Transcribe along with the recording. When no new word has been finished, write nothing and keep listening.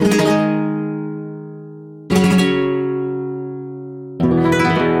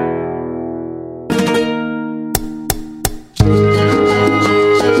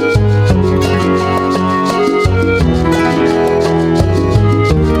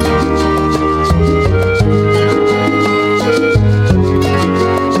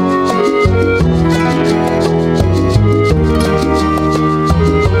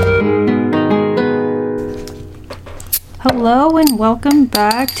welcome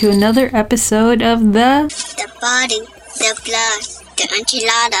back to another episode of the Body, the Blood, the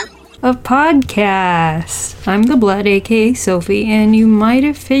Enchilada of podcast. I'm the Blood, aka Sophie, and you might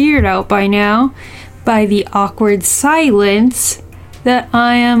have figured out by now, by the awkward silence, that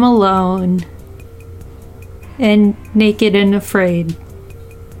I am alone. And naked and afraid.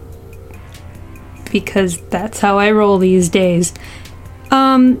 Because that's how I roll these days.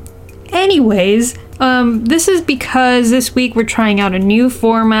 Anyways, this is because this week we're trying out a new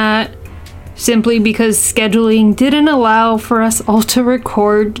format, simply because scheduling didn't allow for us all to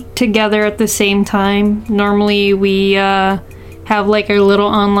record together at the same time. Normally we have like our little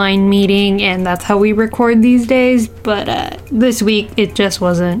online meeting and that's how we record these days, but this week it just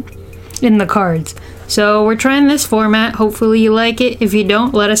wasn't in the cards. So we're trying this format. Hopefully you like it. If you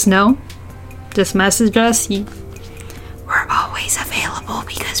don't, let us know. Just message us. We're always available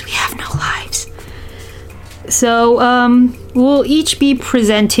because we have no lives. So, we'll each be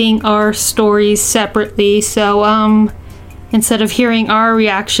presenting our stories separately. So, instead of hearing our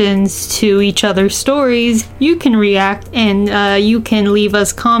reactions to each other's stories, you can react and you can leave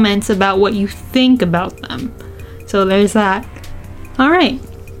us comments about what you think about them. So there's that. Alright.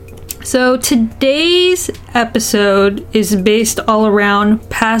 So today's episode is based all around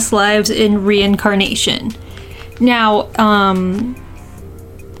past lives and reincarnation. Now,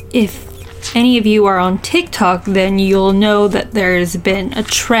 if any of you are on TikTok, then you'll know that there's been a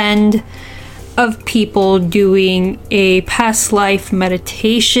trend of people doing a past life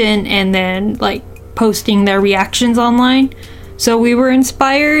meditation and then like posting their reactions online. So we were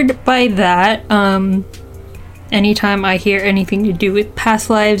inspired by that. Anytime I hear anything to do with past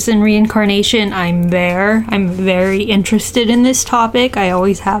lives and reincarnation, I'm there. I'm very interested in this topic. I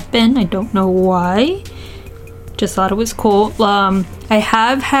always have been. I don't know why. Just thought it was cool. I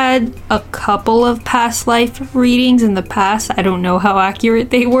have had a couple of past life readings in the past. I don't know how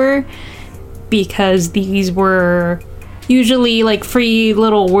accurate they were, because these were usually like free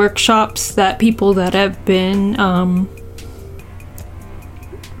little workshops that people that have been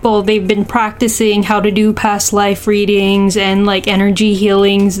they've been practicing how to do past life readings and like energy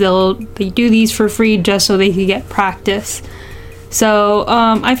healings. They do these for free just so they can get practice. So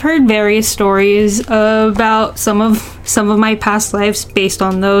I've heard various stories about some of my past lives based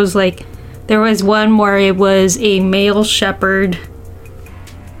on those. Like there was one where it was a male shepherd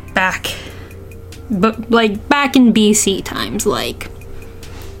back in BC times, like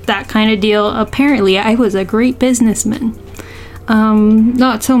that kind of deal. Apparently I was a great businessman.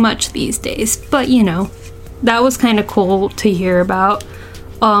 Not so much these days, but you know, that was kind of cool to hear about.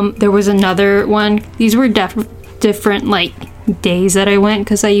 There was another one. These were different like days that I went,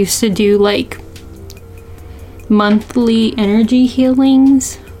 because I used to do like monthly energy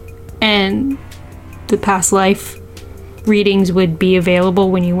healings, and the past life readings would be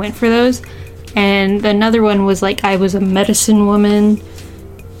available when you went for those. And another one was like I was a medicine woman,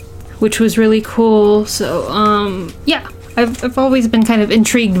 which was really cool. So yeah, I've always been kind of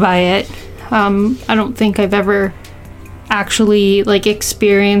intrigued by it. I don't think I've ever actually like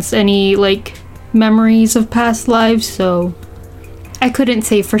experienced any like memories of past lives, so I couldn't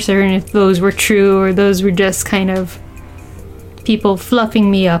say for certain if those were true or those were just kind of people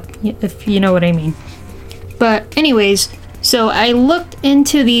fluffing me up, if you know what I mean. But anyways, so I looked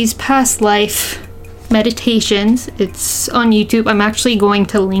into these past life meditations. It's on YouTube. I'm actually going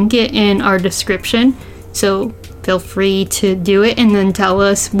to link it in our description, so feel free to do it and then tell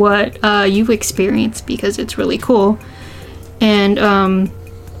us what you've experienced, because it's really cool. And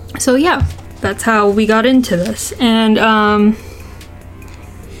so yeah, that's how we got into this. And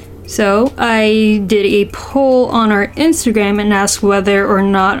so I did a poll on our Instagram and asked whether or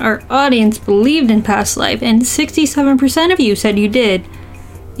not our audience believed in past life, and 67% of you said you did.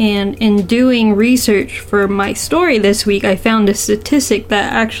 And in doing research for my story this week, I found a statistic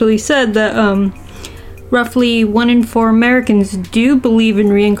that actually said that roughly 1 in 4 Americans do believe in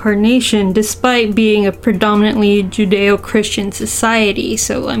reincarnation, despite being a predominantly Judeo-Christian society.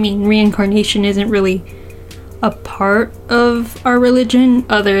 So, I mean, reincarnation isn't really a part of our religion,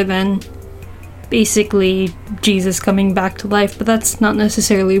 other than basically Jesus coming back to life, but that's not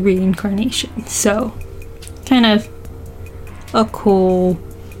necessarily reincarnation. So, kind of a cool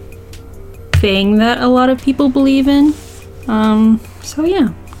thing that a lot of people believe in. So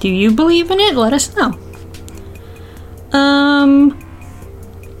yeah, do you believe in it? Let us know.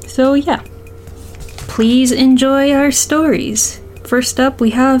 So yeah, please enjoy our stories. First up, we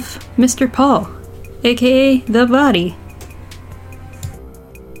have Mr. Paul, aka The Body.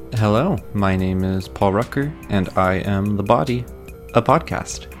 Hello, my name is Paul Rucker, and I am The Body, a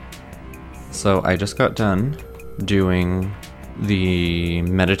podcast. So I just got done doing the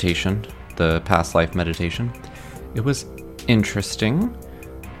meditation, the past life meditation. It was interesting.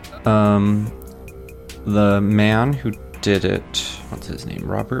 The man who did it, what's his name?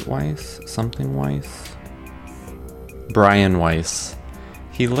 Robert Weiss? Something Weiss? Brian Weiss.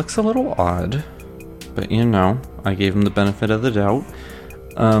 He looks a little odd, but I gave him the benefit of the doubt.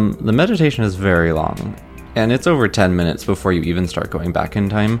 The meditation is very long, and it's over 10 minutes before you even start going back in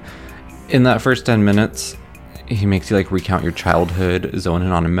time. In that first 10 minutes, he makes you like recount your childhood, zone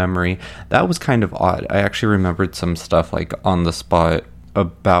in on a memory. That was kind of odd. I actually remembered some stuff like on the spot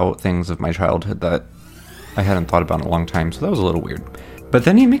about things of my childhood that I hadn't thought about in a long time, so that was a little weird. But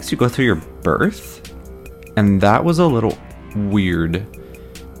then he makes you go through your birth, and that was a little weird.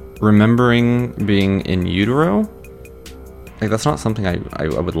 Remembering being in utero, like that's not something I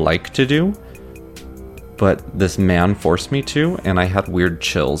would like to do, but this man forced me to, and I had weird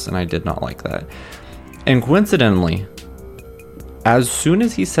chills, and I did not like that. And coincidentally, as soon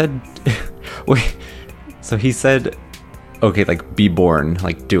as he said, so he said, okay, like, be born,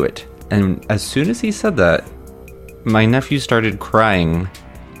 like, do it. And as soon as he said that, my nephew started crying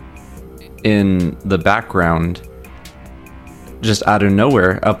in the background, just out of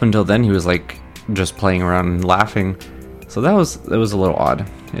nowhere. Up until then, he was, like, just playing around and laughing. So that was a little odd.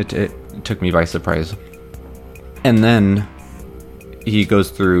 It took me by surprise. And then he goes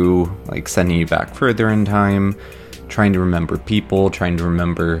through, like, sending you back further in time, trying to remember people, trying to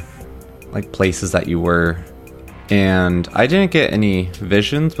remember, like, places that you were. And I didn't get any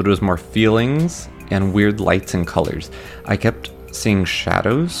visions, but it was more feelings and weird lights and colors. I kept seeing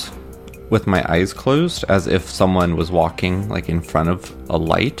shadows with my eyes closed, as if someone was walking, like, in front of a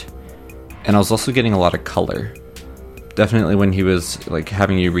light. And I was also getting a lot of color. Definitely when he was, like,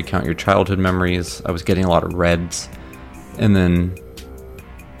 having you recount your childhood memories, I was getting a lot of reds. And then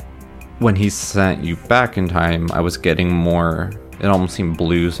when he sent you back in time, I was getting more, it almost seemed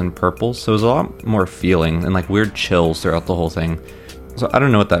blues and purples. So it was a lot more feeling and, like, weird chills throughout the whole thing. So I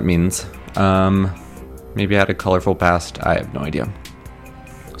don't know what that means. Maybe I had a colorful past. I have no idea.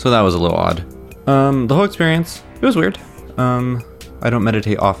 So that was a little odd. The whole experience, it was weird. I don't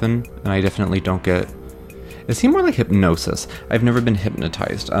meditate often, and I definitely don't get... It seemed more like hypnosis. I've never been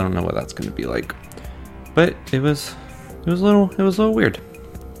hypnotized. I don't know what that's going to be like. But it was a little weird.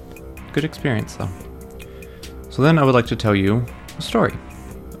 Good experience, though. So then I would like to tell you a story.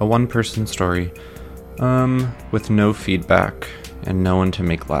 A one-person story. With no feedback and no one to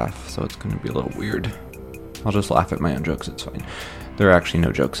make laugh. So it's going to be a little weird. I'll just laugh at my own jokes. It's fine. There are actually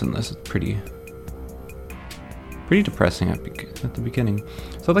no jokes in this. It's pretty depressing at the beginning.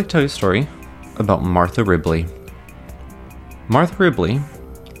 So I'd like to tell you a story about Martha Ribley. Martha Ribley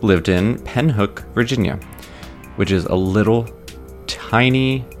lived in Penhook, Virginia, which is a little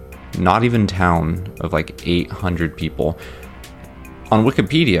tiny, not even town of like 800 people. On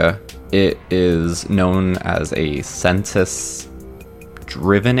Wikipedia, it is known as a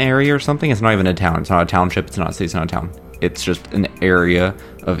census-driven area or something. It's not even a town. It's not a township. It's not a city. It's not a town. It's just an area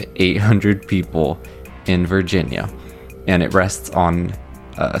of 800 people in Virginia, and it rests on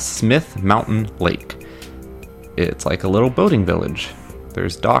Smith Mountain Lake. It's like a little boating village.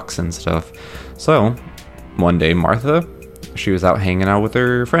 There's docks and stuff. So one day Martha, she was out hanging out with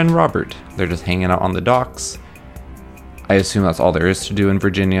her friend Robert. They're just hanging out on the docks. I assume that's all there is to do in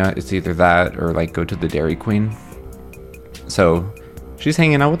Virginia. It's either that or like go to the Dairy Queen. So she's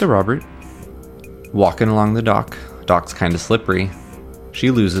hanging out with the Robert, walking along the dock. Dock's kind of slippery. She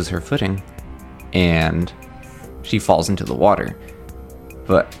loses her footing and she falls into the water.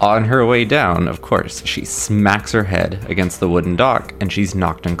 But on her way down, of course, she smacks her head against the wooden dock and she's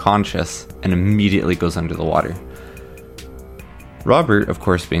knocked unconscious and immediately goes under the water. Robert, of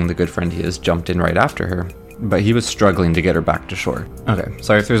course, being the good friend he is, jumped in right after her, but he was struggling to get her back to shore. Okay,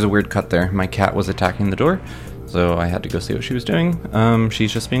 sorry if there's a weird cut there. My cat was attacking the door, so I had to go see what she was doing.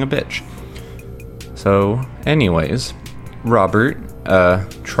 She's just being a bitch. So, anyways, Robert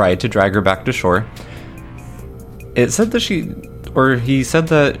tried to drag her back to shore. It said that he said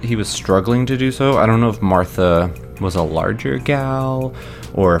that he was struggling to do so. I don't know if Martha was a larger gal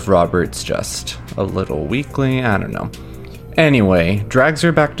or if Robert's just a little weakling. I don't know. Anyway, drags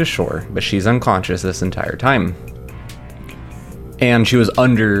her back to shore, but she's unconscious this entire time. And she was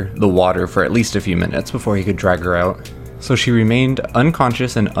under the water for at least a few minutes before he could drag her out. So she remained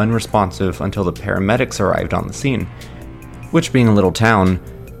unconscious and unresponsive until the paramedics arrived on the scene. Which, being a little town,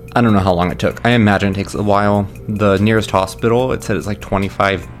 I don't know how long it took. I imagine it takes a while. The nearest hospital, it said it's like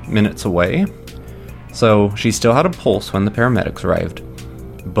 25 minutes away. So she still had a pulse when the paramedics arrived.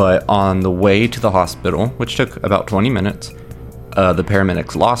 But on the way to the hospital, which took about 20 minutes, the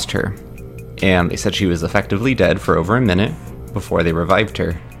paramedics lost her. And they said she was effectively dead for over a minute. before they revived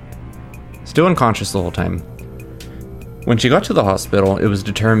her. Still unconscious the whole time. When she got to the hospital, it was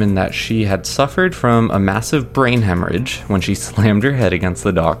determined that she had suffered from a massive brain hemorrhage when she slammed her head against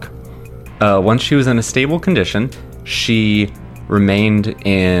the dock. Once she was in a stable condition, she remained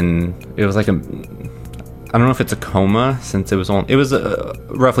in, it was like a, I don't know if it's a coma, since it was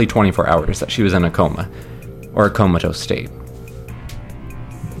roughly 24 hours that she was in a coma, or a comatose state.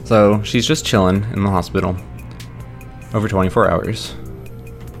 So she's just chilling in the hospital over 24 hours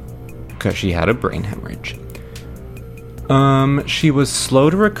because she had a brain hemorrhage. She was slow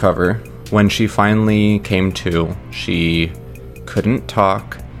to recover. When she finally came to, she couldn't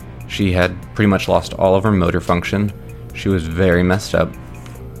talk. She had pretty much lost all of her motor function. She was very messed up,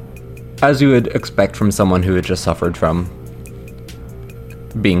 as you would expect from someone who had just suffered from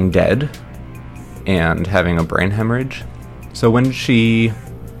being dead and having a brain hemorrhage. So when she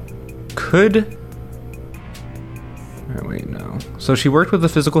could... So she worked with a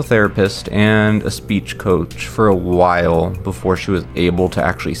physical therapist and a speech coach for a while before she was able to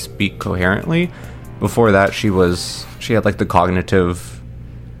actually speak coherently. Before that, she had like the cognitive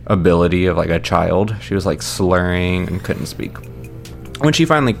ability of like a child. She was like slurring and couldn't speak. When she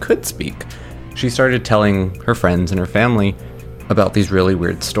finally could speak, she started telling her friends and her family about these really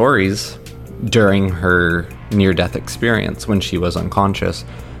weird stories during her near-death experience when she was unconscious.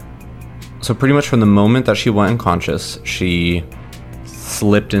 So pretty much from the moment that she went unconscious, she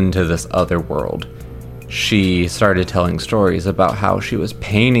slipped into this other world. She started telling stories about how she was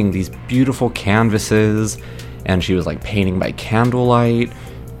painting these beautiful canvases, and she was like painting by candlelight.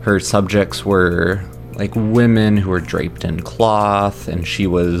 Her subjects were like women who were draped in cloth, and she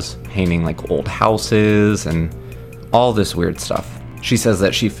was painting like old houses and all this weird stuff. She says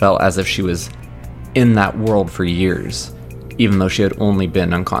that she felt as if she was in that world for years, even though she had only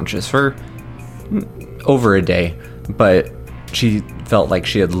been unconscious for over a day, but she felt like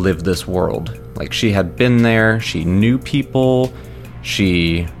she had lived this world. Like she had been there, she knew people,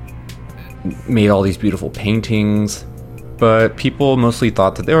 she made all these beautiful paintings, but people mostly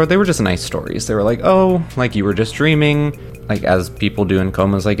thought that they were just nice stories. They were like, oh, like you were just dreaming, like as people do in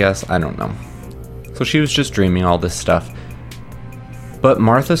comas, I guess. I don't know. So she was just dreaming all this stuff. But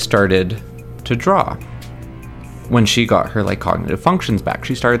Martha started to draw. When she got her like cognitive functions back,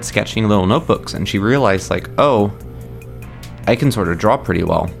 she started sketching little notebooks, and she realized like, oh, I can sort of draw pretty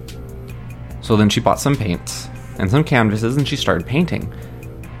well. So then she bought some paints and some canvases, and she started painting.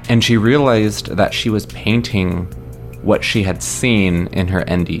 And she realized that she was painting what she had seen in her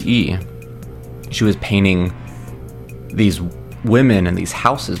NDE. She was painting these women and these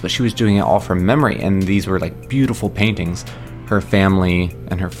houses, but she was doing it all from memory, and these were like beautiful paintings. Her family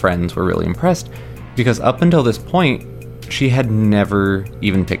and her friends were really impressed, because up until this point, she had never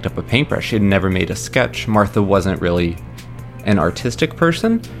even picked up a paintbrush. She had never made a sketch. Martha wasn't really an artistic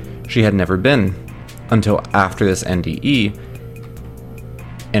person. She had never been until after this NDE,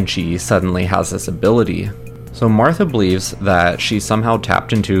 and she suddenly has this ability. So Martha believes that she somehow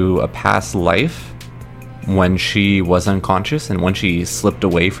tapped into a past life when she was unconscious and when she slipped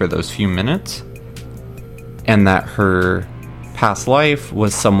away for those few minutes, and that her past life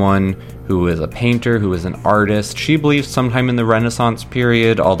was someone who was a painter, who was an artist. She believes sometime in the Renaissance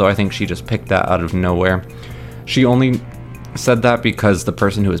period, although I think she just picked that out of nowhere. She only said that because the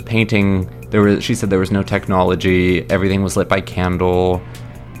person who was painting, she said there was no technology, everything was lit by candle,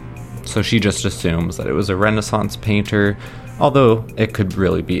 so she just assumes that it was a Renaissance painter, although it could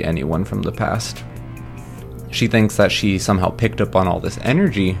really be anyone from the past. She thinks that she somehow picked up on all this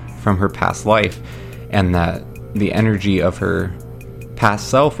energy from her past life, and that the energy of her past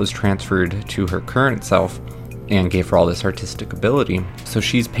self was transferred to her current self and gave her all this artistic ability. So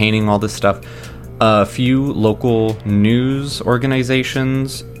she's painting all this stuff. A few local news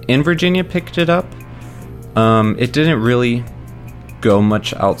organizations in Virginia picked it up. It didn't really go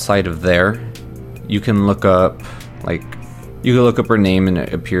much outside of there. You can look up her name, and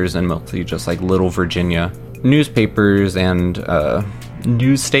it appears in mostly just like little Virginia newspapers and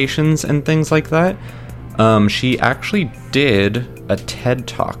news stations and things like that. She actually did a TED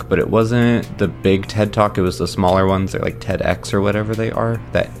Talk, but it wasn't the big TED Talk, it was the smaller ones. They're like TEDx or whatever they are,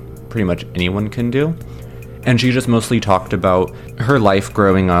 that pretty much anyone can do. And she just mostly talked about her life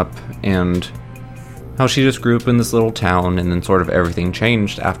growing up and how she just grew up in this little town, and then sort of everything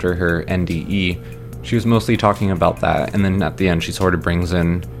changed after her NDE. She was mostly talking about that, and then at the end she sort of brings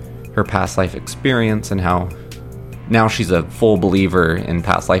in her past life experience and how now she's a full believer in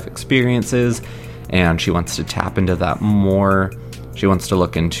past life experiences, and she wants to tap into that more. She wants to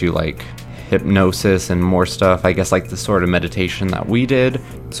look into like hypnosis and more stuff, I guess like the sort of meditation that we did,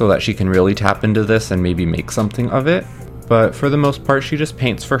 so that she can really tap into this and maybe make something of it. But for the most part, she just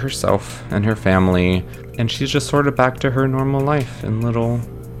paints for herself and her family, and she's just sort of back to her normal life in little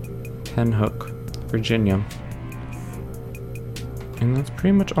Pinhook, Virginia. And that's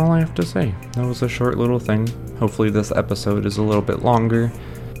pretty much all I have to say. That was a short little thing. Hopefully this episode is a little bit longer.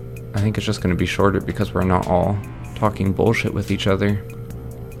 I think it's just going to be shorter because we're not all talking bullshit with each other.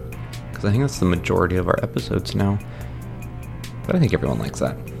 Because I think that's the majority of our episodes now. But I think everyone likes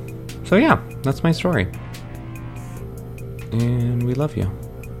that. So yeah, that's my story. And we love you.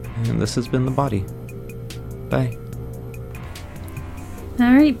 And this has been The Body. Bye.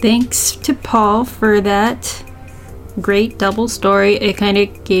 Alright, thanks to Paul for that great double story. It kind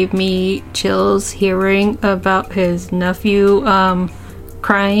of gave me chills hearing about his nephew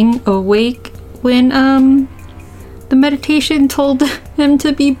crying awake when the meditation told him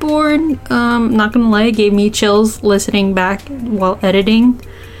to be born. Not gonna lie, it gave me chills listening back while editing.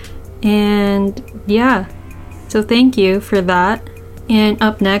 And yeah, so thank you for that. And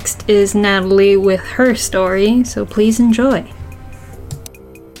up next is Natalie with her story, so please enjoy.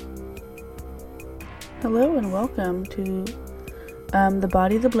 Hello and welcome to The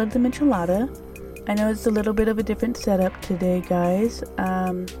Body, the Blood, the Michelada. I know it's a little bit of a different setup today, guys.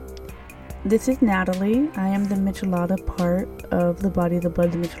 This is Natalie. I am the Michelada part of The Body, the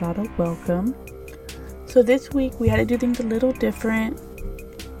Blood, the Michelada. Welcome. So this week we had to do things a little different.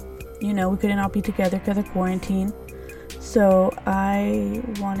 You know, we couldn't all be together because of quarantine. So I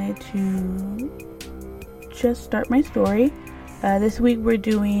wanted to just start my story. This week we're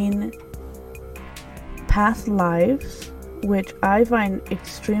doing past lives, which I find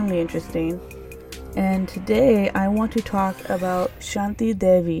extremely interesting. And today I want to talk about Shanti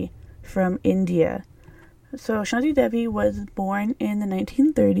Devi from India. So Shanti Devi was born in the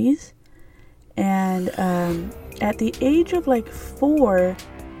 1930s, and at the age of like 4,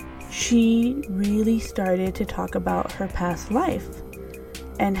 she really started to talk about her past life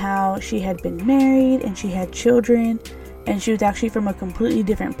and how she had been married and she had children, and she was actually from a completely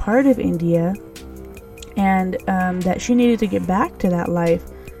different part of India, and that she needed to get back to that life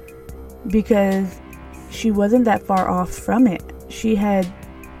because she wasn't that far off from it. She had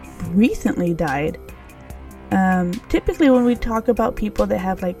recently died. Typically when we talk about people that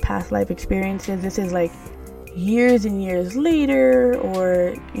have like past life experiences, this is like years and years later,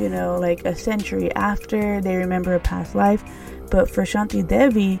 or you know, like a century after they remember a past life. But for Shanti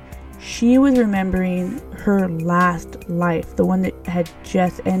Devi, she was remembering her last life, the one that had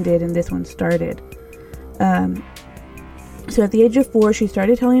just ended and this one started. So at the age of 4, she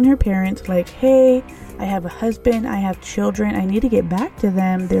started telling her parents like, hey, I have a husband, I have children, I need to get back to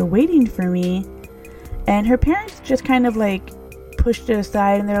them, they're waiting for me. And her parents just kind of like pushed it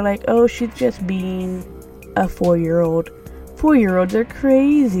aside, and they're like, oh, she's just being a 4-year-old. 4-year-olds are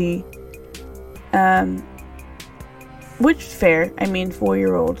crazy. Which is fair. I mean,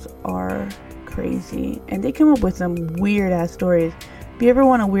 4-year-olds are crazy, and they come up with some weird ass stories. If you ever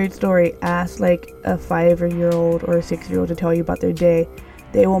want a weird story, ask like a 5-year-old or a 6-year-old to tell you about their day.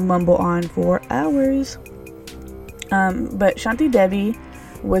 They will mumble on for hours. But Shanti Devi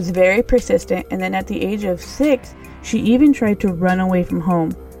was very persistent, and then at the age of 6, she even tried to run away from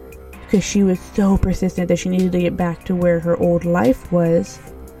home because she was so persistent that she needed to get back to where her old life was.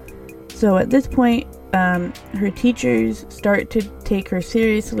 So at this point, her teachers start to take her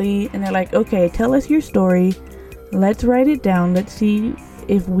seriously, and they're like, okay, tell us your story. Let's write it down. Let's see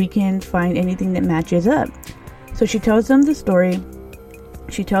if we can find anything that matches up. So she tells them the story.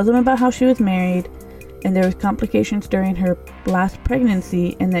 She tells them about how she was married and there was complications during her last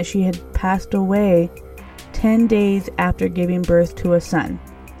pregnancy, and that she had passed away 10 days after giving birth to a son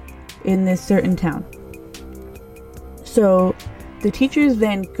in this certain town. So the teachers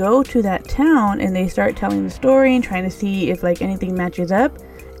then go to that town and they start telling the story and trying to see if like anything matches up,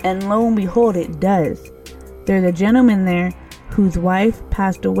 and lo and behold, it does. There's a gentleman there whose wife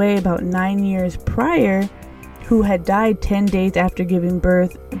passed away about 9 years prior, who had died 10 days after giving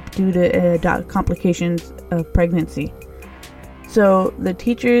birth due to complications of pregnancy. So the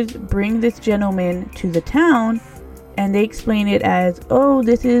teachers bring this gentleman to the town, and they explain it as, oh,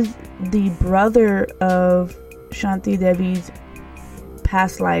 this is the brother of Shanti Devi's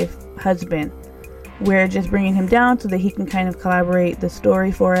past life husband. We're just bringing him down so that he can kind of collaborate the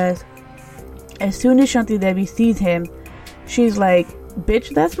story for us. As soon as Shanti Devi sees him, she's like,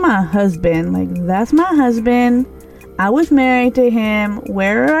 bitch, that's my husband. Like, that's my husband. I was married to him.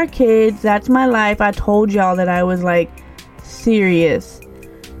 Where are our kids? That's my life. I told y'all that I was like serious.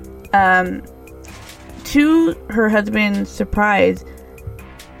 To her husband's surprise,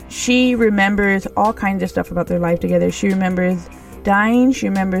 she remembers all kinds of stuff about their life together. She remembers dying. She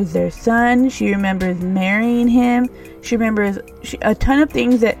remembers their son. She remembers marrying him. She remembers a ton of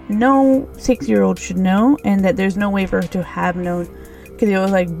things that no 6-year-old should know, and that there's no way for her to have known, because it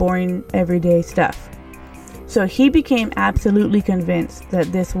was like boring everyday stuff. So he became absolutely convinced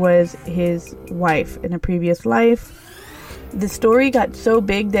that this was his wife in a previous life. The story got so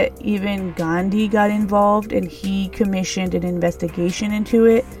big that even Gandhi got involved, and he commissioned an investigation into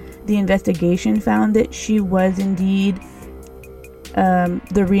it. The investigation found that she was indeed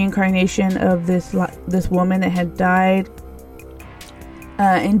the reincarnation of this woman that had died.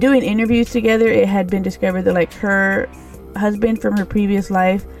 In doing interviews together, it had been discovered that like her husband from her previous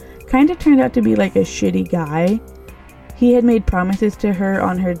life kind of turned out to be like a shitty guy. He had made promises to her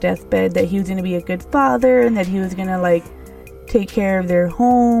on her deathbed that he was going to be a good father and that he was going to like take care of their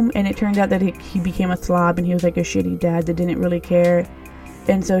home, and it turned out that he became a slob and he was like a shitty dad that didn't really care.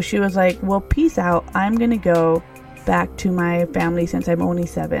 And so she was like, well, peace out, I'm gonna go back to my family since I'm only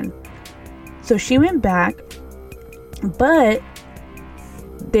 7. So she went back, but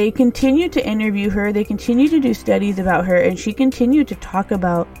they continued to interview her, they continued to do studies about her, and she continued to talk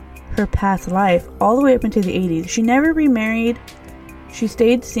about her past life all the way up into the 80s. She never remarried, she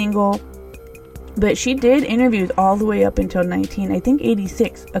stayed single, but she did interviews all the way up until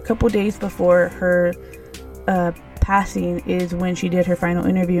 86, a couple days before her passing is when she did her final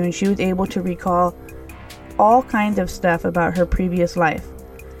interview, and she was able to recall all kinds of stuff about her previous life.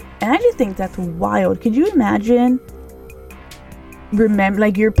 And I just think that's wild. Could you imagine, remember,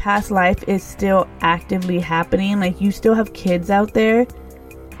 like, your past life is still actively happening, like you still have kids out there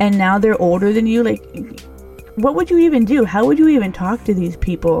and now they're older than you? Like, what would you even do? How would you even talk to these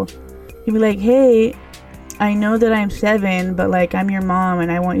people? You'd be like, hey, I know that I'm 7, but like I'm your mom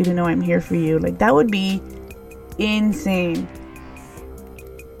and I want you to know I'm here for you. Like, that would be insane.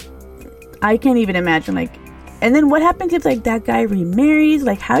 I can't even imagine. Like, and then what happens if like that guy remarries?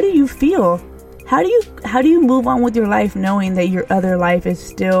 Like, how do you feel? How do you move on with your life knowing that your other life is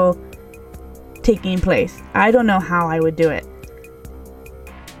still taking place? I don't know how I would do it.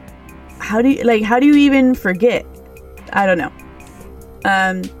 How do you even forget? I don't know.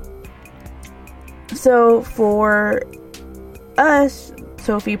 So for us,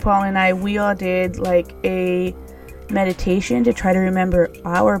 Sophie, Paul, and I, we all did like a meditation to try to remember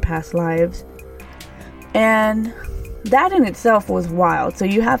our past lives. And that in itself was wild. So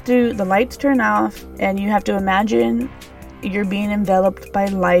the lights turn off and you have to imagine you're being enveloped by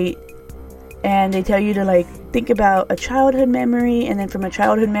light. And they tell you to like think about a childhood memory. And then from a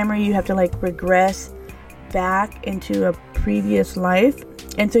childhood memory, you have to like regress back into a previous life.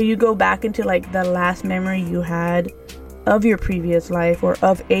 And so you go back into like the last memory you had of your previous life or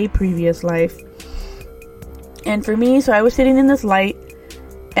of a previous life. And for me, so I was sitting in this light,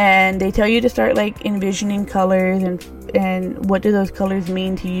 and they tell you to start like envisioning colors and what do those colors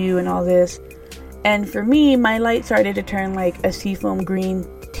mean to you and all this. And for me, my light started to turn like a seafoam green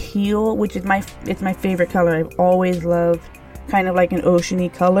teal, which is my favorite color. I've always loved kind of like an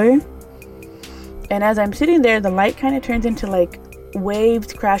oceany color. And as I'm sitting there, the light kind of turns into like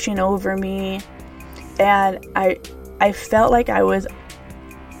waves crashing over me, and I felt like I was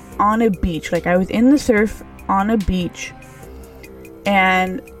on a beach, like I was in the surf on a beach,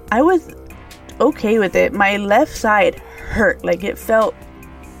 and I was okay with it. My left side hurt, like it felt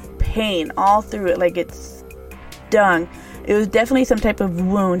pain all through it, like it stung. It was definitely some type of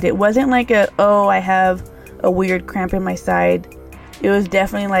wound. It wasn't like I have a weird cramp in my side. It was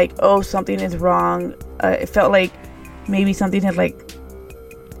definitely like, oh, something is wrong. It felt like maybe something had like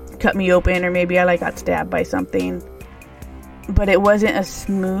cut me open, or maybe I like got stabbed by something. But it wasn't a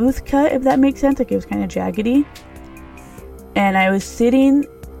smooth cut, if that makes sense. Like, it was kind of jaggedy. And I was sitting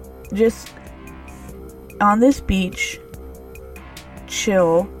just on this beach,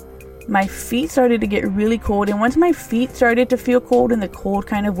 chill. My feet started to get really cold, and once my feet started to feel cold and the cold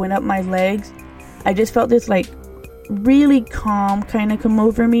kind of went up my legs, I just felt this like really calm kind of come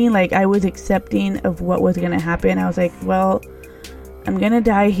over me. Like, I was accepting of what was going to happen. I was like, well, I'm going to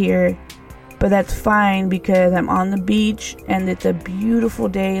die here, but that's fine because I'm on the beach and it's a beautiful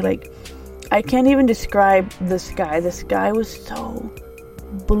day. Like, I can't even describe the sky. The sky was so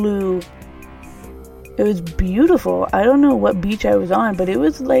blue. It was beautiful. I don't know what beach I was on, but it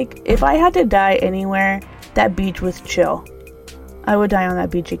was like, if I had to die anywhere, that beach was chill. I would die on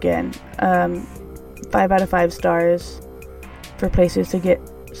that beach again. 5 out of 5 stars for places to get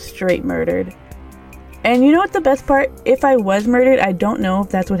straight murdered. And you know what the best part? If I was murdered, I don't know if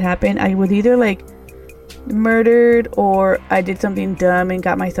that's what happened. I was either like murdered, or I did something dumb and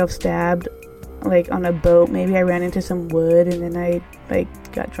got myself stabbed, like on a boat. Maybe I ran into some wood and then I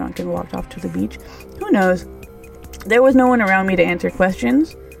like got drunk and walked off to the beach. Who knows? there was no one around me to answer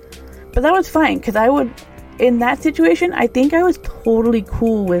questions. But that was fine, because in that situation, I think I was totally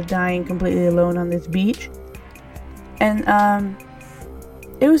cool with dying completely alone on this beach. And,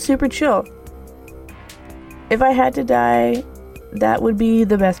 it was super chill. If I had to die, that would be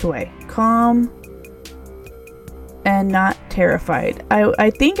the best way. Calm and not terrified.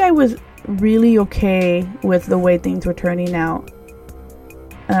 I think I was really okay with the way things were turning out.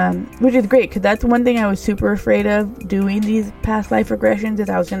 Which is great, because that's one thing I was super afraid of doing these past life regressions, is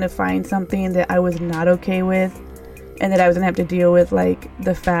I was going to find something that I was not okay with, and that I was going to have to deal with, like,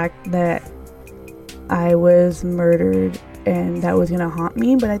 the fact that I was murdered, and that was going to haunt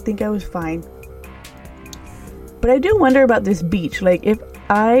me. But I think I was fine. But I do wonder about this beach. Like, if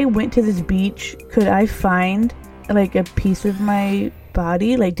I went to this beach, could I find, like, a piece of my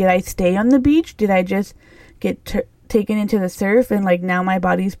body? Like, did I stay on the beach? Did I just get taken into the surf, and, like, now my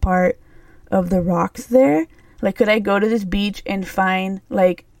body's part of the rocks there? Like, could I go to this beach and find,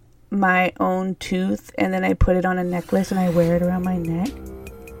 like, my own tooth, and then I put it on a necklace and I wear it around my neck?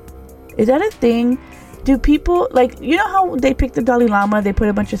 Is that a thing? Do people, like, you know how they pick the Dalai Lama, they put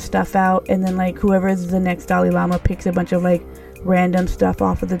a bunch of stuff out, and then, like, whoever is the next Dalai Lama picks a bunch of, like, random stuff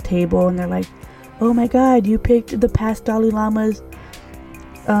off of the table, and they're like, oh my god, you picked the past Dalai Lama's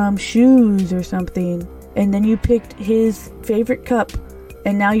shoes or something, and then you picked his favorite cup,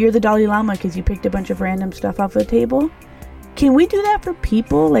 and now you're the Dalai Lama because you picked a bunch of random stuff off the table. Can we do that for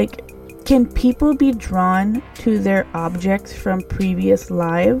people? Like, can people be drawn to their objects from previous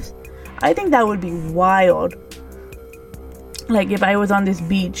lives? I think that would be wild. Like, if I was on this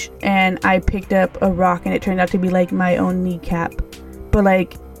beach and I picked up a rock and it turned out to be, like, my own kneecap, but,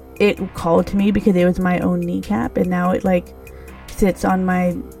 like, it called to me because it was my own kneecap, and now it, like, sits on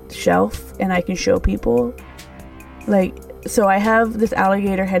my shelf and I can show people. Like, so I have this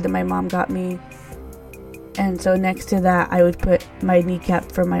alligator head that my mom got me, and so next to that I would put my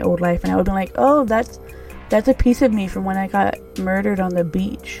kneecap from my old life, and I would be like, oh, that's a piece of me from when I got murdered on the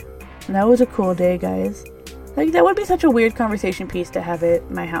beach. And that was a cool day, guys. Like, that would be such a weird conversation piece to have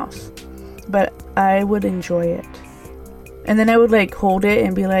at my house, but I would enjoy it. And then I would, like, hold it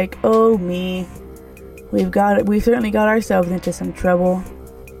and be like, oh, me, we certainly got ourselves into some trouble.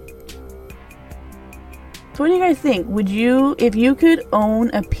 So what do you guys think? Would you, if you could own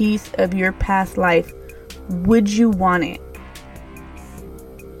a piece of your past life, would you want it?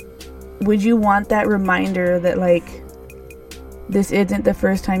 Would you want that reminder that, like, this isn't the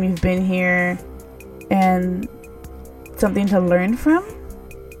first time you've been here, and something to learn from?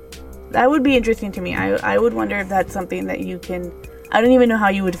 That would be interesting to me. I would wonder if that's something that you can... I don't even know how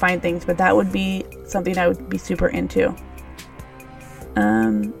you would find things, but that would be something I would be super into.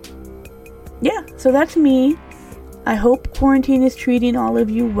 Yeah, so that's me. I hope quarantine is treating all of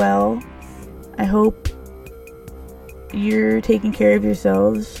you well. I hope you're taking care of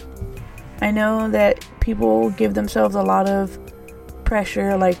yourselves. I know that people give themselves a lot of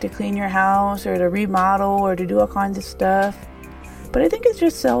pressure, like to clean your house or to remodel or to do all kinds of stuff, but I think it's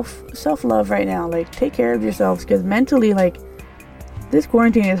just self-love right now. Like, take care of yourselves, because mentally, like, this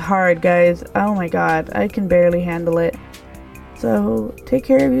quarantine is hard, guys. Oh my god, I can barely handle it. So take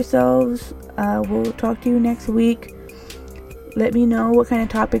care of yourselves. We'll talk to you next week. Let me know what kind of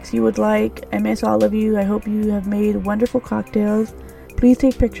topics you would like. I miss all of you. I hope you have made wonderful cocktails. Please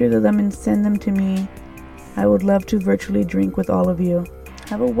take pictures of them and send them to me. I would love to virtually drink with all of you.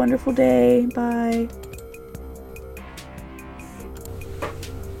 Have a wonderful day. Bye.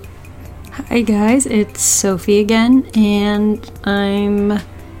 Hi guys, it's Sophie again, and I'm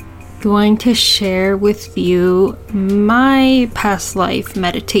going to share with you my past life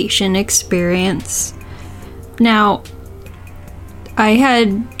meditation experience. Now, I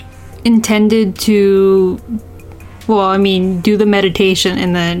had intended to do the meditation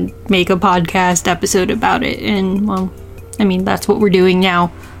and then make a podcast episode about it. And, that's what we're doing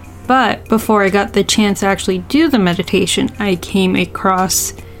now. But before I got the chance to actually do the meditation, I came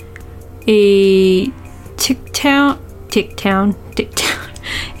across a TikTok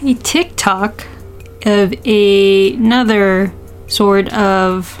of another sort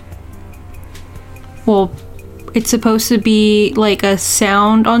of, it's supposed to be like a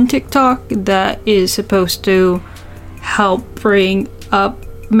sound on TikTok that is supposed to help bring up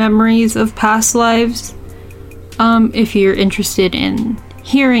memories of past lives. If you're interested in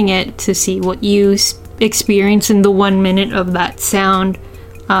hearing it to see what you experience in the 1 minute of that sound,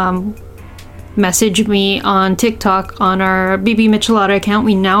 message me on TikTok on our BB Michelada account.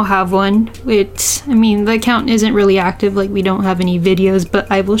 We now have one. The account isn't really active, like we don't have any videos,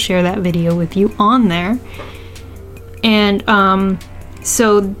 but I will share that video with you on there. And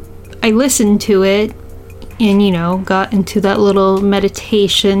so I listened to it, and, you know, got into that little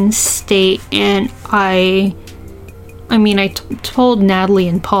meditation state. And I told Natalie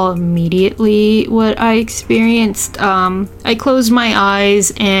and Paul immediately what I experienced. I closed my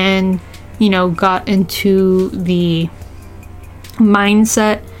eyes and, you know, got into the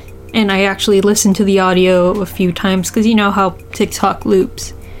mindset, and I actually listened to the audio a few times because you know how TikTok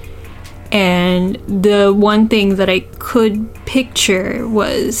loops. And the one thing that I could picture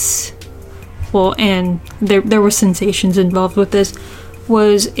was, well, and there were sensations involved with this,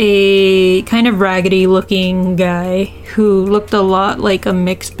 was a kind of raggedy looking guy who looked a lot like a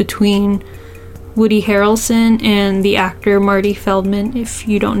mix between Woody Harrelson and the actor Marty Feldman. If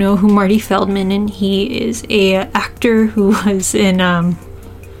you don't know who Marty Feldman is, he is a actor who was in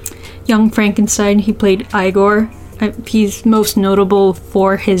Young Frankenstein. He played Igor. He's most notable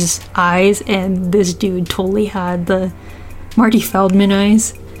for his eyes, and this dude totally had the Marty Feldman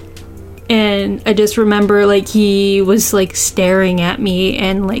eyes. And I just remember, like, he was, like, staring at me,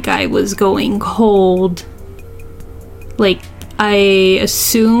 and, like, I was going cold. Like, I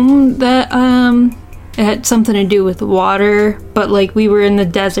assumed that, it had something to do with water, but, like, we were in the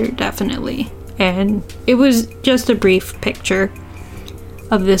desert, definitely. And it was just a brief picture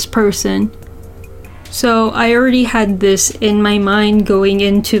of this person. So I already had this in my mind going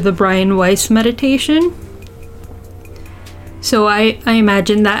into the Brian Weiss meditation. So I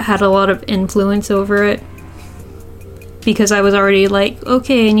imagine that had a lot of influence over it, because I was already like,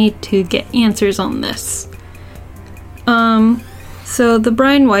 okay, I need to get answers on this. So the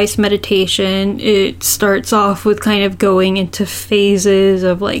Brian Weiss meditation, it starts off with kind of going into phases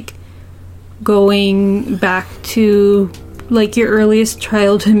of like going back to like your earliest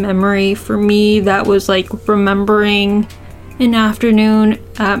childhood memory. For me, that was like remembering an afternoon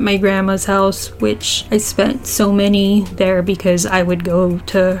at my grandma's house, which I spent so many there because I would go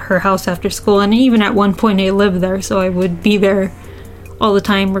to her house after school, and even at one point I lived there, so I would be there all the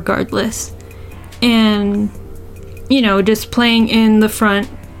time regardless. And, you know, just playing in the front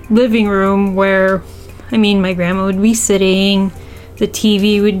living room where, I mean, my grandma would be sitting, the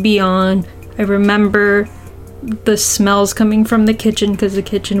TV would be on. I remember the smells coming from the kitchen because the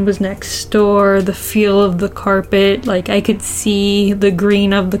kitchen was next door, the feel of the carpet, like I could see the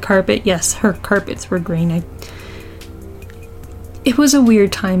green of the carpet. Yes, her carpets were green. It was a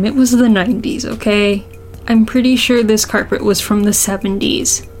weird time. It was the 90s, okay? I'm pretty sure this carpet was from the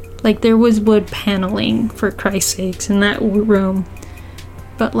 70s. Like, there was wood paneling, for Christ's sakes, in that room.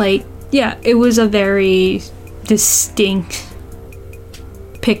 But, like, yeah, it was a very distinct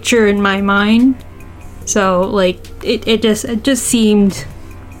picture in my mind. So, like, it just seemed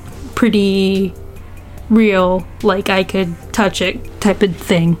pretty real, like I could touch it type of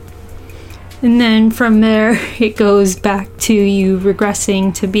thing. And then from there, it goes back to you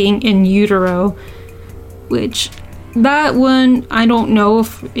regressing to being in utero, which, that one, I don't know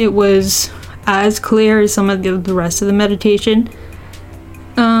if it was as clear as some of the rest of the meditation.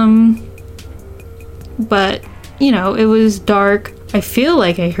 But, you know, it was dark. I feel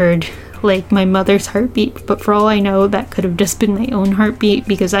like I heard like my mother's heartbeat, but for all I know, that could have just been my own heartbeat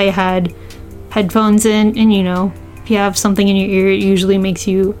because I had headphones in, and you know, if you have something in your ear, it usually makes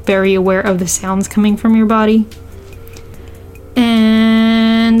you very aware of the sounds coming from your body.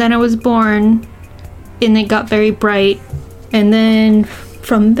 And then I was born, and it got very bright, and then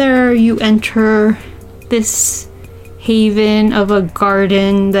from there you enter this haven of a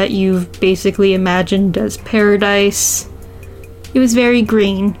garden that you've basically imagined as paradise. It was very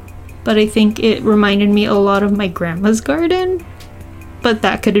green, but I think it reminded me a lot of my grandma's garden. But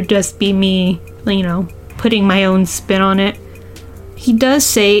that could have just be me, you know, putting my own spin on it. He does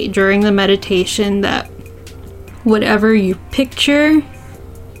say during the meditation that whatever you picture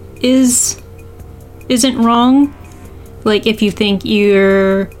isn't wrong. Like, if you think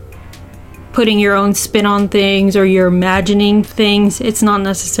you're putting your own spin on things or you're imagining things, it's not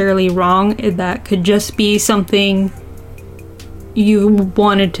necessarily wrong. That could just be something you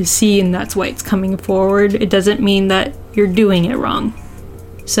wanted to see, and that's why it's coming forward. It doesn't mean that you're doing it wrong.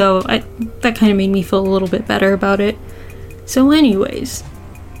 So that kind of made me feel a little bit better about it. So anyways,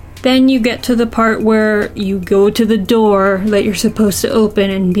 then you get to the part where you go to the door that you're supposed to open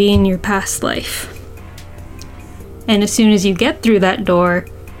and be in your past life. And as soon as you get through that door,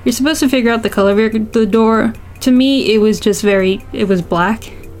 you're supposed to figure out the color of the door. To me, it was just it was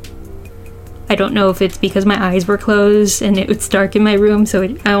black. I don't know if it's because my eyes were closed and it was dark in my room, so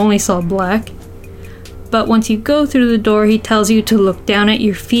I only saw black. But once you go through the door, he tells you to look down at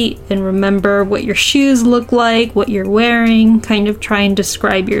your feet and remember what your shoes look like, what you're wearing, kind of try and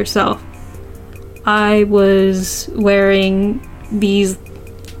describe yourself. I was wearing these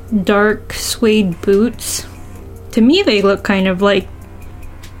dark suede boots to me they look kind of like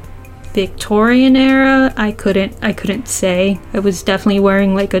Victorian era. I couldn't say. I was definitely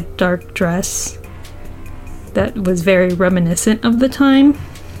wearing like a dark dress that was very reminiscent of the time.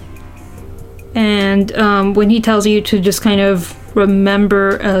 And when he tells you to just kind of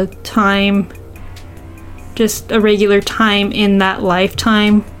remember a time, just a regular time in that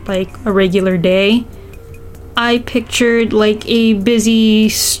lifetime, like a regular day, I pictured like a busy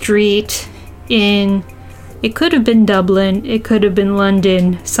street in, it could have been Dublin, it could have been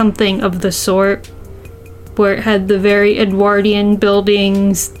London, something of the sort, where it had the very Edwardian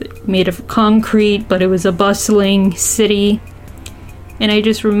buildings made of concrete, but it was a bustling city. And I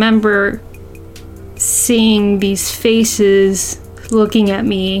just remember seeing these faces looking at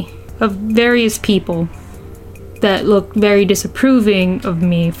me of various people that looked very disapproving of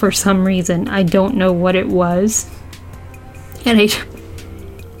me for some reason. I don't know what it was. And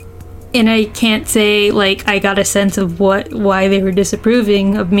I can't say like I got a sense of why they were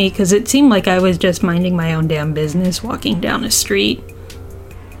disapproving of me, because it seemed like I was just minding my own damn business walking down a street,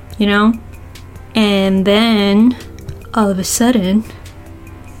 you know? And then all of a sudden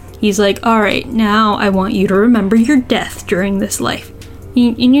he's like, alright, now I want you to remember your death during this life.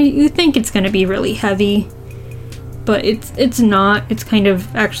 You think it's gonna be really heavy, but it's not. It's kind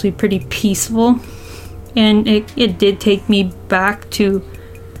of actually pretty peaceful. And it did take me back to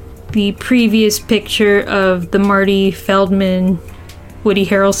the previous picture of the Marty Feldman, Woody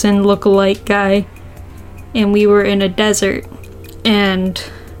Harrelson lookalike guy. And we were in a desert. And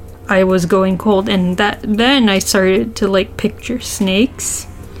I was going cold. And then I started to like picture snakes.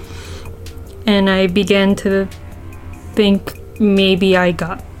 And I began to think maybe I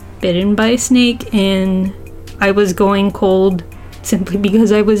got bitten by a snake and I was going cold simply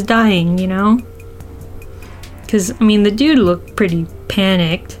because I was dying, you know? Because, I mean, the dude looked pretty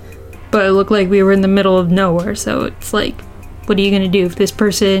panicked, but it looked like we were in the middle of nowhere, so it's like, what are you gonna do if this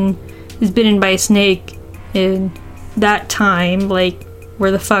person is bitten by a snake in that time? Like, where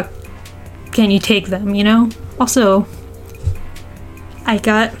the fuck can you take them, you know? Also,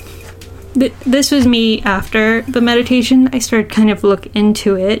 this was me after the meditation. I started kind of look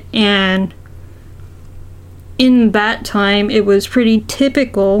into it, and in that time it was pretty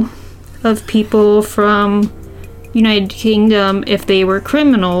typical of people from United Kingdom, if they were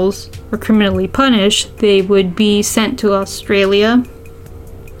criminals or criminally punished, they would be sent to Australia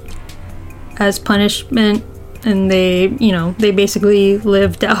as punishment, and they basically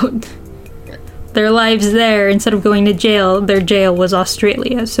lived out their lives there. Instead of going to jail, their jail was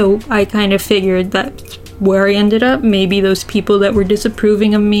Australia. So I kind of figured that's where I ended up. Maybe those people that were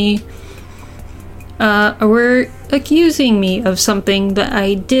disapproving of me were accusing me of something that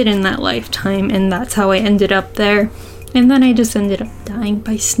I did in that lifetime, and that's how I ended up there. And then I just ended up dying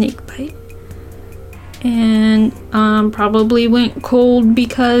by snake bite. And probably went cold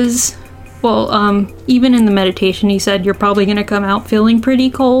because, even in the meditation he said you're probably gonna come out feeling pretty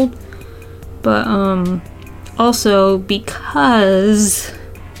cold. But also because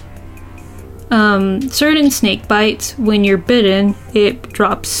certain snake bites, when you're bitten, it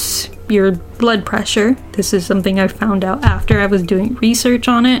drops your blood pressure. This is something I found out after I was doing research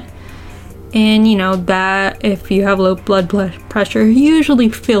on it. And you know that if you have low blood pressure, you usually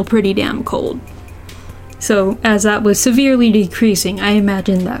feel pretty damn cold. So as that was severely decreasing, I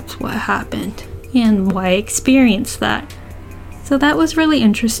imagine that's what happened and why I experienced that. So that was really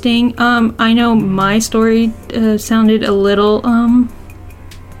interesting. I know my story sounded a little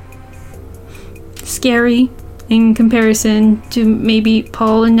scary in comparison to maybe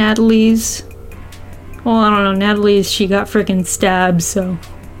Paul and Natalie's. Well, I don't know, Natalie's, she got freaking stabbed, so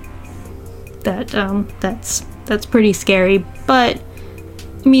that's pretty scary. But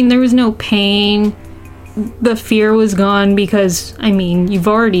I mean, there was no pain. The fear was gone because, I mean, you've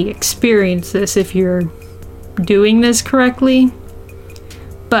already experienced this if you're doing this correctly.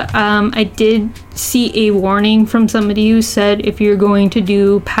 But I did see a warning from somebody who said if you're going to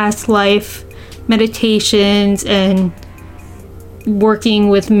do past life meditations and working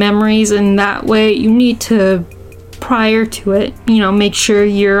with memories in that way, you need to, prior to it, make sure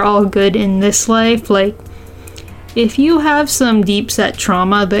you're all good in this life. Like, if you have some deep set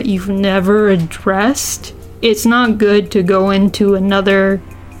trauma that you've never addressed, it's not good to go into another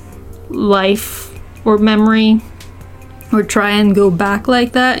life or memory or try and go back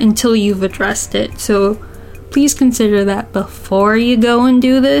like that until you've addressed it. So please consider that before you go and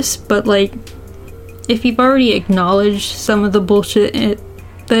do this. But like, if you've already acknowledged some of the bullshit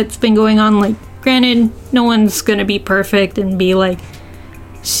that's been going on, like, granted, no one's gonna be perfect and be like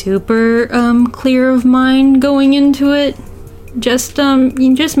super clear of mind going into it,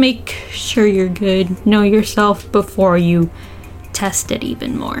 you just make sure you're good. Know yourself before you test it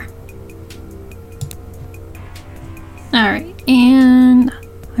even more. Alright, and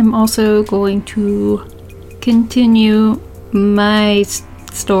I'm also going to continue my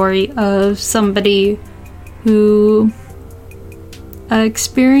story of somebody who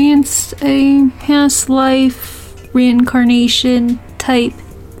experienced a past life reincarnation type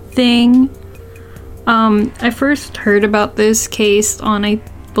thing. I first heard about this case on, I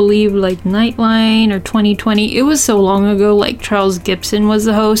believe, like Nightline or 2020. It was so long ago, like Charles Gibson was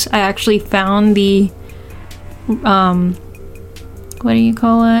the host. I actually found the, what do you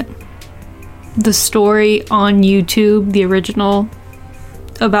call it? The story on YouTube, the original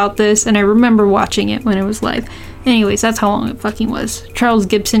about this, and I remember watching it when it was live. Anyways, that's how long it fucking was. Charles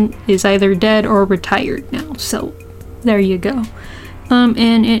Gibson is either dead or retired now, so there you go.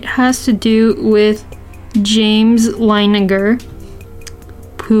 And it has to do with James Leininger,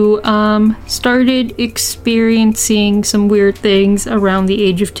 who started experiencing some weird things around the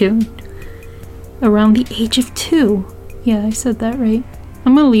age of 2. Around the age of 2. Yeah, I said that right.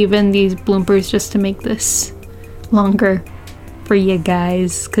 I'm gonna leave in these bloopers just to make this longer for you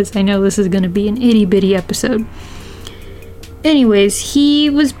guys, because I know this is gonna be an itty-bitty episode. Anyways, he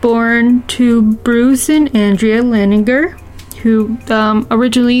was born to Bruce and Andrea Leininger, who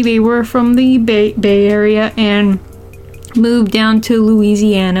originally they were from the Bay Area and moved down to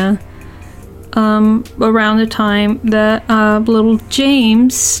Louisiana around the time that little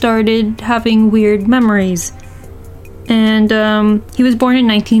James started having weird memories. And he was born in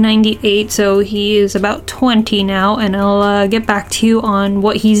 1998, so he is about 20 now, and I'll get back to you on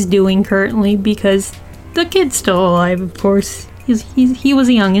what he's doing currently, because the kid's still alive, of course. He was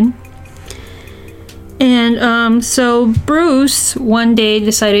a youngin'. And so Bruce one day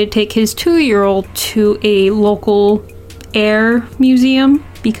decided to take his 2-year-old to a local air museum,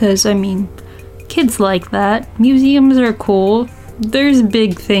 because, I mean, kids like that. Museums are cool. There's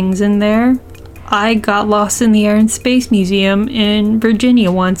big things in there. I got lost in the Air and Space Museum in Virginia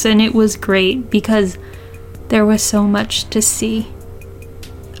once, and it was great because there was so much to see.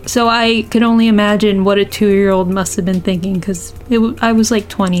 So I could only imagine what a 2-year-old must have been thinking, because I was like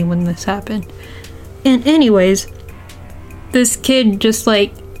 20 when this happened. And anyways, this kid just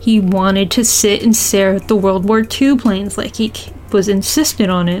he wanted to sit and stare at the World War II planes, he was insistent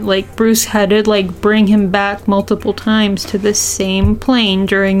on it. Bruce had to bring him back multiple times to the same plane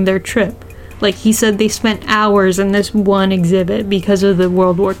during their trip. He said they spent hours in this one exhibit because of the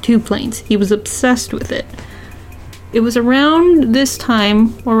World War II planes. He was obsessed with it. It was around this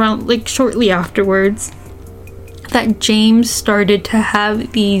time, shortly afterwards, that James started to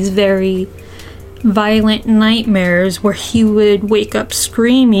have these very violent nightmares where he would wake up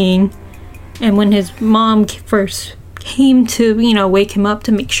screaming, and when his mom first came to, wake him up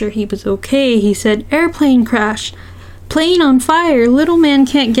to make sure he was okay, he said, "Airplane crash. Plane on fire, little man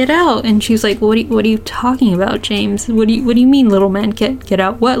can't get out." And she's like, what are you talking about, James? What do you mean little man can't get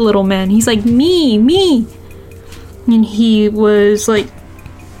out? What little man? He's like, me. And he was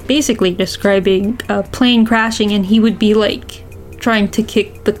basically describing a plane crashing, and he would be trying to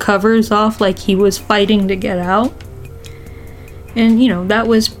kick the covers off he was fighting to get out. And that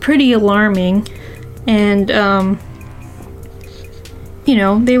was pretty alarming. And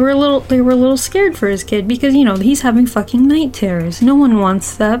they were a little scared for his kid, because he's having fucking night terrors. No one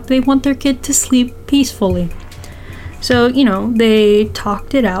wants that. They want their kid to sleep peacefully. So they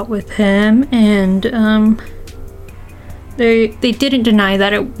talked it out with him, and they didn't deny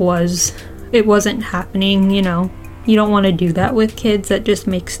that it wasn't happening. You don't want to do that with kids. That just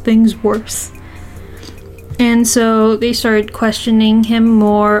makes things worse. And so they started questioning him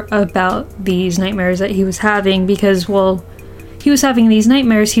more about these nightmares that he was having, because he was having these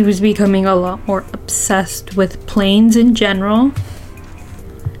nightmares, he was becoming a lot more obsessed with planes in general.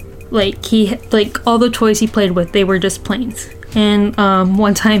 All the toys he played with, they were just planes. And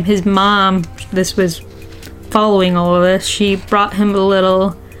one time his mom, this was following all of this, she brought him a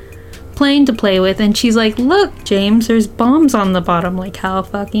little plane to play with, and she's like, "Look, James, there's bombs on the bottom. How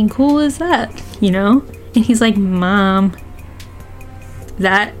fucking cool is that?" And he's like, "Mom,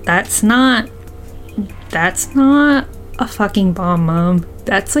 that's not a fucking bomb, Mom.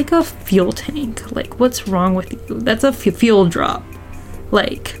 That's a fuel tank. What's wrong with you? That's a fuel drop.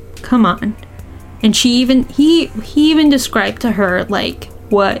 Come on." And he even described to her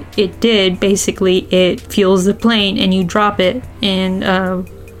what it did. Basically, it fuels the plane, and you drop it, and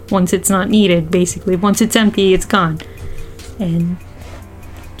once it's not needed, basically once it's empty, it's gone. And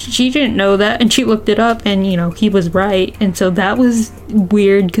she didn't know that, and she looked it up, and he was right. And so that was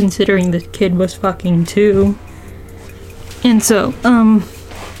weird, considering the kid was fucking 2. And so,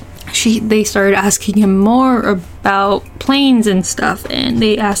 they started asking him more about planes and stuff, and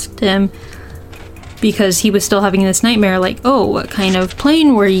they asked him, because he was still having this nightmare, like, oh, what kind of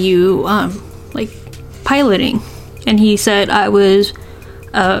plane were you, piloting? And he said, I was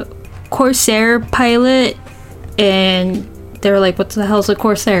a Corsair pilot, and they were like, what the hell's a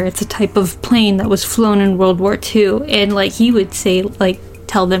Corsair? It's a type of plane that was flown in World War II. And, like, he would say, like,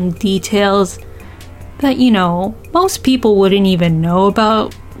 tell them details that, you know, most people wouldn't even know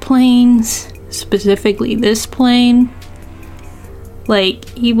about planes, specifically this plane. Like,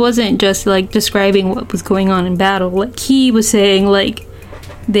 he wasn't just, like, describing what was going on in battle. Like, he was saying, like,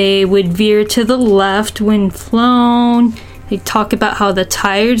 they would veer to the left when flown. They'd talk about how the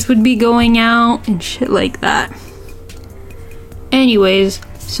tires would be going out and shit like that. Anyways,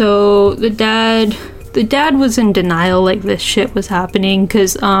 so the dad was in denial, like, this shit was happening,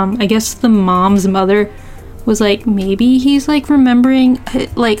 because, I guess the mom's mother was like, maybe he's, like, remembering,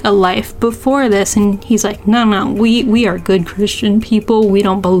 like, a life before this, and he's like, no, we are good Christian people, we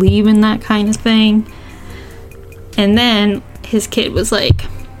don't believe in that kind of thing. And then his kid was like,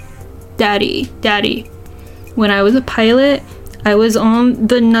 Daddy, when I was a pilot, I was on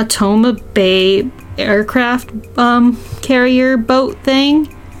the Natoma Bay aircraft carrier boat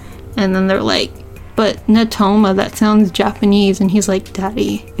thing. And then they're like, but Natoma, that sounds Japanese. And he's like,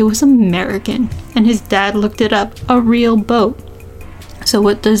 Daddy, it was American. And his dad looked it up, a real boat. So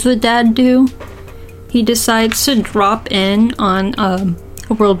what does the dad do? He decides to drop in on a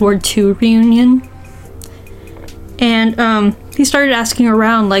World War II reunion. And he started asking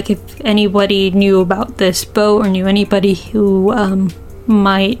around, like, if anybody knew about this boat or knew anybody who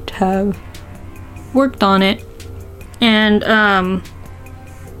might have worked on it. And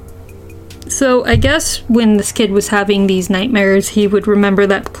so I guess when this kid was having these nightmares, he would remember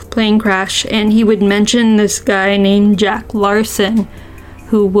that plane crash, and he would mention this guy named Jack Larson,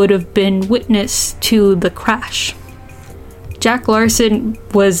 who would have been witness to the crash. Jack Larson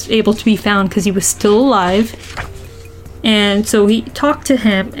was able to be found because he was still alive. And so he talked to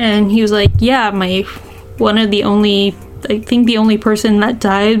him, and he was like, yeah, I think the only person that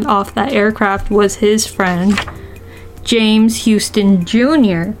died off that aircraft was his friend, James Houston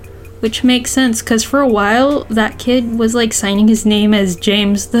Jr., which makes sense, because for a while, that kid was, like, signing his name as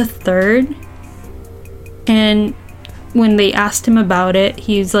James the Third. And when they asked him about it,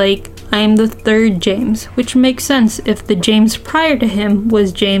 he's like, I'm the third James, which makes sense if the James prior to him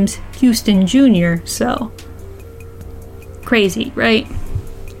was James Houston Jr., so crazy, right?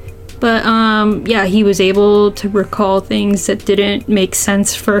 But, yeah, he was able to recall things that didn't make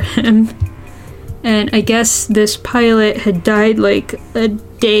sense for him. And I guess this pilot had died, like, a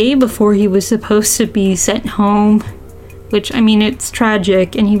day before he was supposed to be sent home. Which, I mean, it's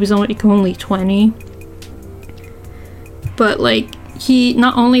tragic, and he was only 20. But, like,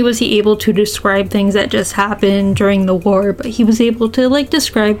 not only was he able to describe things that just happened during the war, but he was able to, like,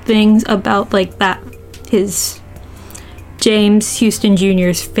 describe things about, like, his James Houston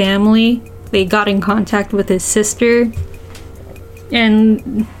Jr.'s family. They got in contact with his sister,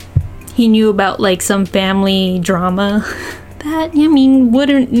 and he knew about, like, some family drama that, I mean,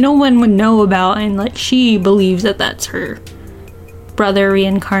 no one would know about, and, like, she believes that that's her brother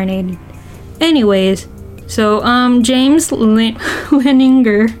reincarnated. Anyways, so, James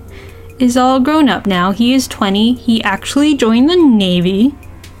Leninger is all grown up now. He is 20. He actually joined the Navy,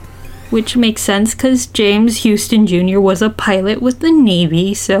 which makes sense, because James Houston Jr. was a pilot with the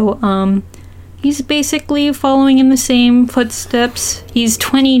Navy, so, he's basically following in the same footsteps. He's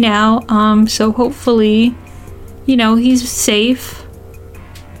 20 now, so hopefully, you know, he's safe.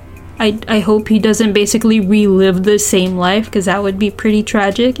 I hope he doesn't basically relive the same life, because that would be pretty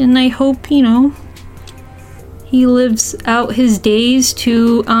tragic. And I hope, you know, he lives out his days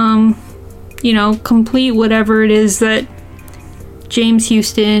to, you know, complete whatever it is that James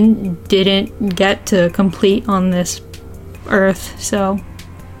Houston didn't get to complete on this earth. So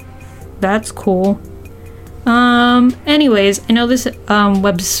that's cool. Anyways, I know this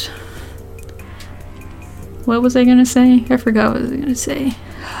what was I gonna say? I forgot what I was gonna say.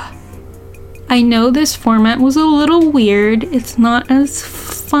 I know this format was a little weird. It's not as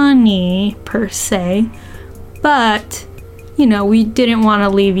funny per se, but you know, we didn't want to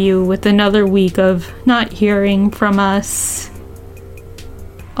leave you with another week of not hearing from us.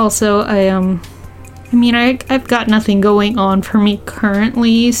 Also, I've got nothing going on for me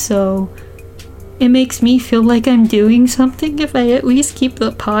currently, so it makes me feel like I'm doing something if I at least keep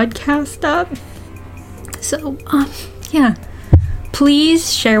the podcast up. So, yeah.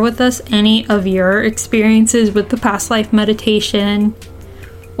 Please share with us any of your experiences with the past life meditation.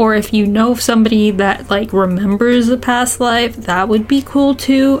 Or if you know somebody that like remembers a past life, that would be cool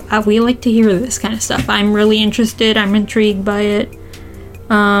too. We like to hear this kind of stuff. I'm really interested. I'm intrigued by it.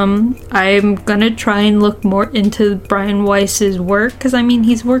 I'm gonna try and look more into Brian Weiss's work, because I mean,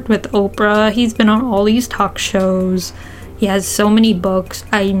 he's worked with Oprah. He's been on all these talk shows. He has so many books.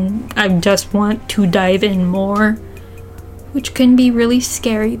 I just want to dive in more, which can be really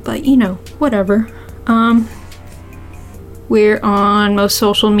scary, but you know, whatever. We're on most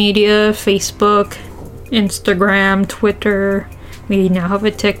social media, Facebook, Instagram, Twitter. We now have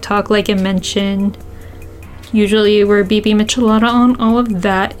a TikTok, like I mentioned. Usually we're BB Michelada on all of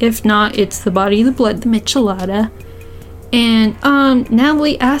that. If not, it's the Body, the Blood, the Michelada. And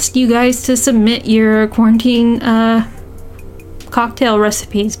Natalie asked you guys to submit your quarantine cocktail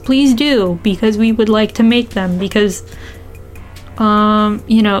recipes. Please do, because we would like to make them, because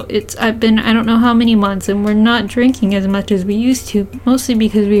you know, I've been I don't know how many months and we're not drinking as much as we used to, mostly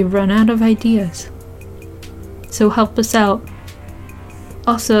because we've run out of ideas. So help us out.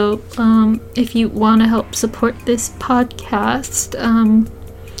 Also, if you want to help support this podcast,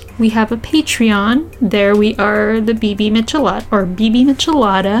 we have a Patreon. There we are, the BB Michelada, or BB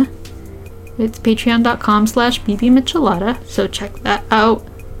Michelada. It's patreon.com/BB Michelada, so check that out.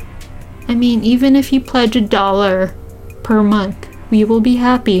 I mean, even if you pledge $1 per month, we will be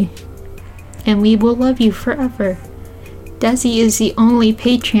happy. And we will love you forever. Desi is the only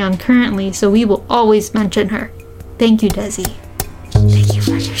Patreon currently, so we will always mention her. Thank you, Desi. Thank you.